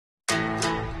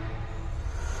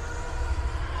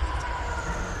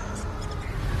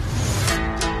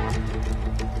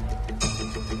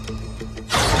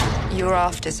You're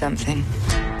after something.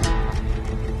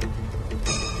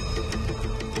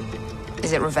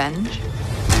 Is it revenge?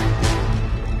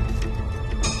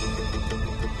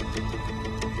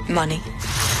 Money?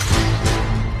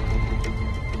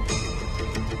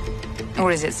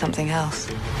 Or is it something else?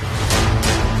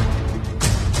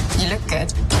 You look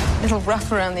good. A little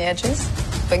rough around the edges,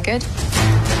 but good.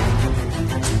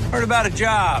 Heard about a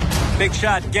job. Big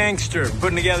shot gangster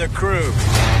putting together a crew.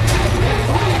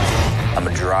 I'm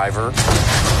a driver,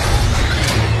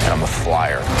 and I'm a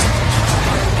flyer.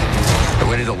 I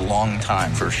waited a long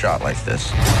time for a shot like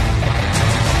this.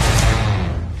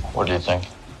 What do you think?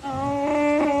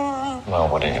 Well,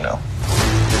 what do you know?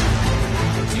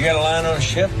 You got a line on a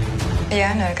ship?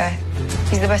 Yeah, I know a guy.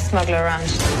 He's the best smuggler around.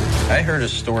 I heard a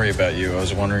story about you. I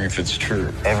was wondering if it's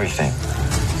true. Everything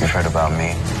you've heard about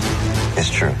me is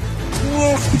true.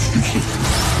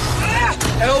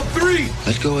 L3!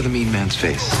 Let's go with a mean man's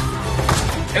face.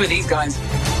 Who are these guys?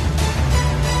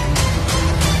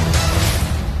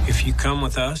 If you come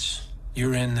with us,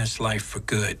 you're in this life for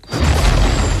good.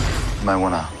 You might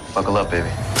want to buckle up, baby.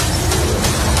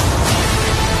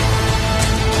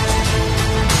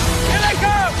 Here they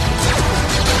come!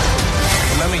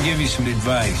 Let me give you some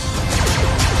advice.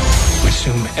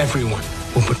 Assume everyone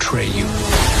will betray you,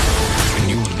 and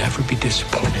you will never be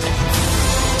disappointed.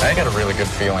 I got a really good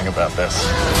feeling about this.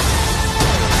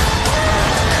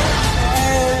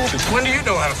 Since when do you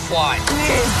know how to fly?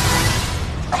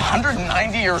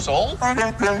 190 years old?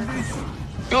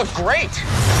 You look great.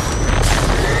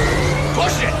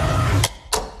 Push it!